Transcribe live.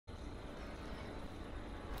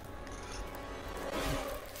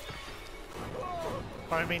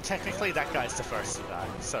Or I mean, technically that guy's the first to die,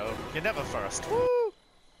 so you're never first. Woo!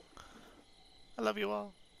 I love you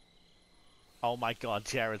all. Oh my god,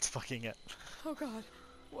 Jared's fucking it. Oh god,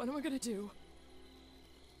 what am I gonna do?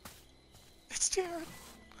 It's Jared.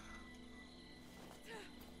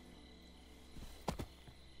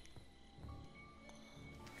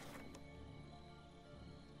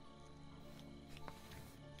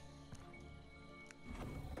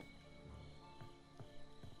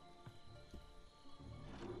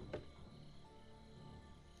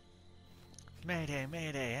 Mayday,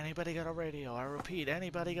 mayday, anybody got a radio? I repeat,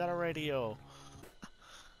 anybody got a radio?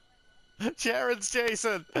 Jared's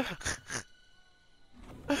Jason!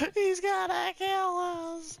 He's gonna kill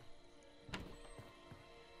us!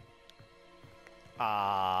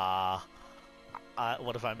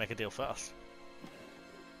 What if I make a deal first?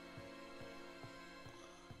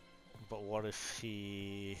 But what if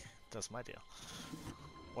he does my deal?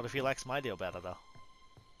 What if he likes my deal better, though?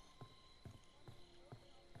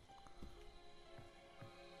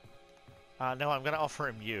 No, I'm gonna offer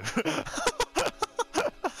him you.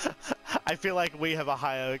 I feel like we have a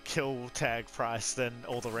higher kill tag price than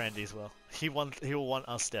all the Randys will. He will want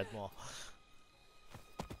us dead more.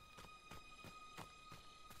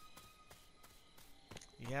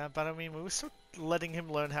 Yeah, but I mean, we were still letting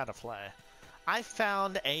him learn how to play. I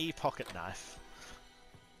found a pocket knife.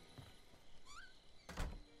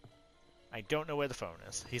 I don't know where the phone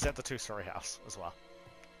is. He's at the two-story house as well.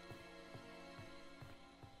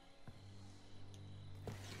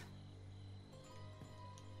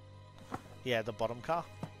 Yeah, the bottom car.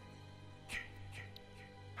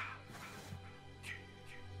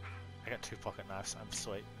 I got 2 pocket knives. I'm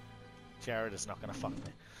sweet. Jared is not gonna fuck me.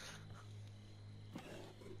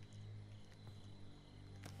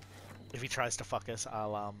 If he tries to fuck us,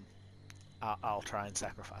 I'll try and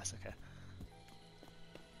sacrifice. Okay.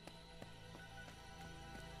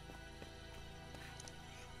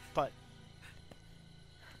 But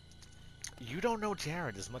you don't know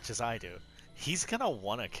Jared as much as I do. He's gonna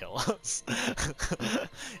wanna kill us.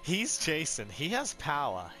 He's Jason. He has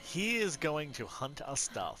power. He is going to hunt us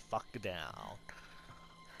the fuck down.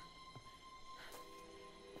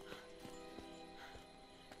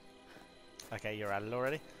 Okay, you're at it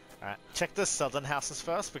already? Alright, check the southern houses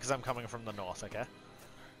first because I'm coming from the north, okay?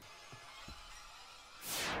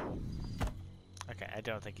 Okay, I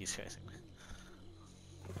don't think he's chasing me.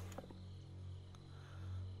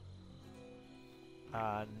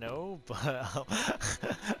 No, but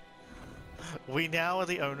we now are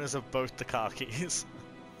the owners of both the car keys.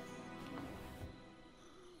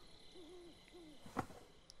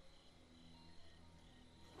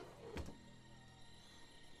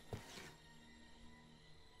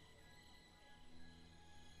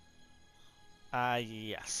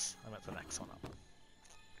 Yes, I'm at the next one up.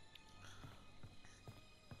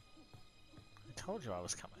 I told you I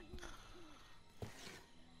was coming.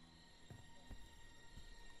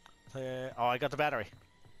 Oh, I got the battery.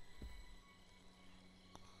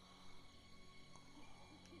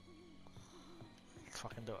 Let's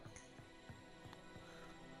fucking do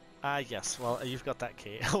it. Yes, well, you've got that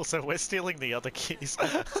key. Also, we're stealing the other keys.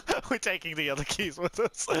 We're taking the other keys with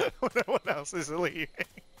us when no one else is leaving.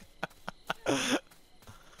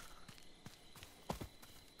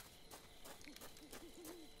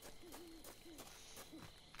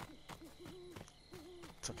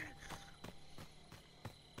 It's okay.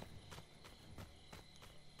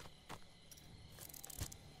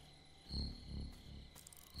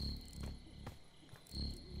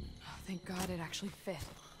 Oh, thank God it actually fit.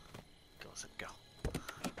 Goes it go.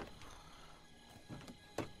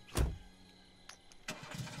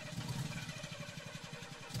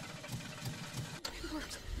 It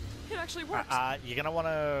worked. It actually worked. You're gonna want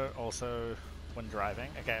to also, when driving.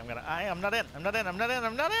 Okay, I'm not in. I'm not in. I'm not in.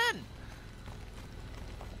 I'm not in.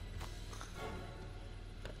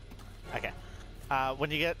 Okay.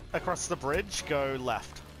 When you get across the bridge, go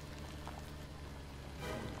left.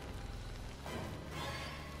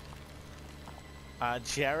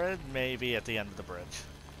 Jared may be at the end of the bridge.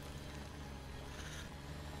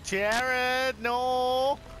 Jared,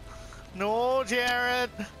 no! No, Jared!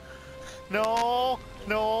 No!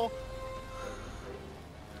 No!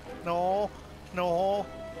 No! No!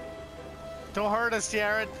 Don't hurt us,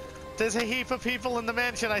 Jared! There's a heap of people in the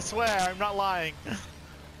mansion, I swear, I'm not lying.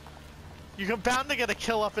 You're bound to get a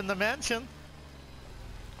kill up in the mansion.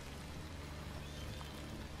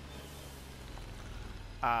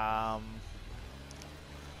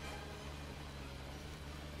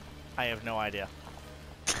 I have no idea.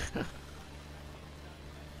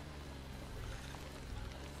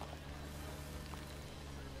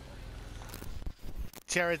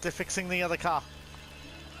 Jared, they're fixing the other car.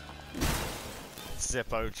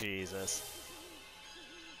 Zippo Jesus.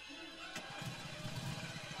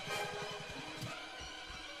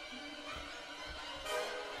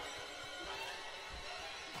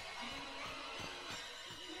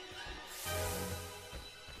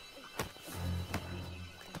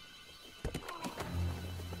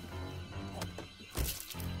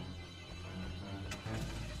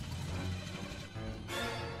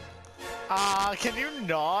 Can you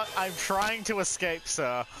not? I'm trying to escape,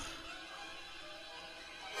 sir.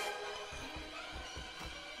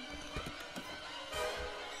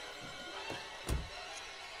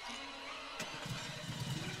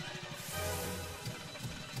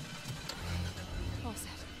 All set.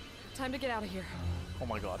 Time to get out of here. Oh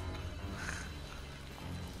my god.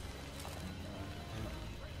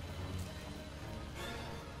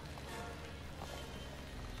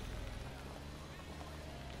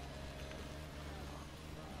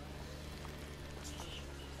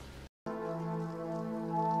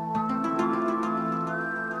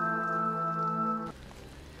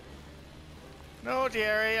 No,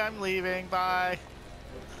 Jerry, I'm leaving. Bye.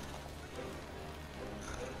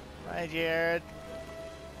 Bye, Jared.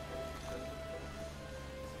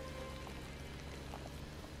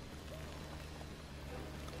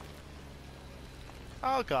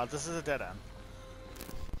 Oh god, this is a dead end.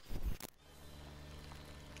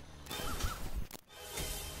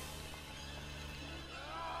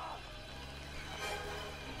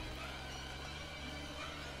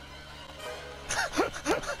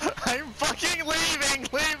 I'm fucking leaving!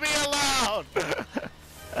 Leave me alone!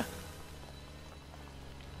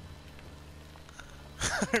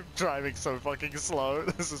 I'm driving so fucking slow.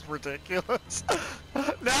 This is ridiculous.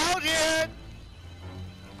 No, dude!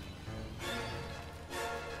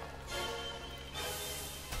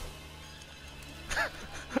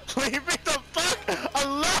 Leave me the fuck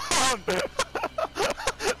alone!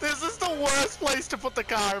 This is the worst place to put the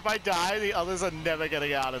car. If I die, the others are never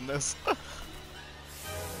getting out in this.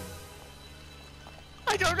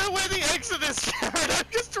 I don't know where the exit is, Jared. I'm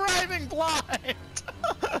just driving blind.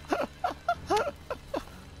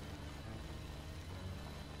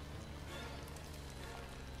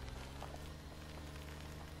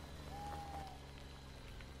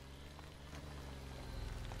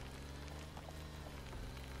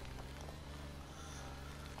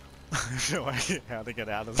 I have no idea how to get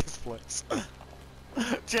out of this place.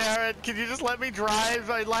 Jared, can you just let me drive?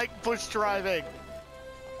 I like push driving.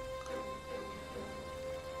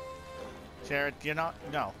 Jared, you're not.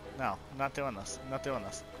 No, I'm not doing this. I'm not doing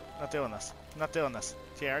this. I'm not doing this. I'm not doing this.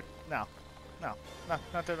 Jared, no, not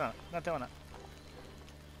doing it. Not doing it.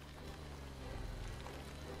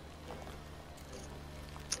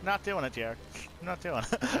 Not doing it, Jared. Not doing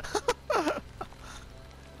it.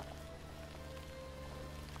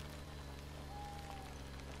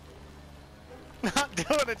 Not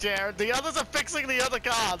doing it, Jared. The others are fixing the other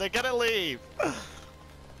car. They're gonna leave.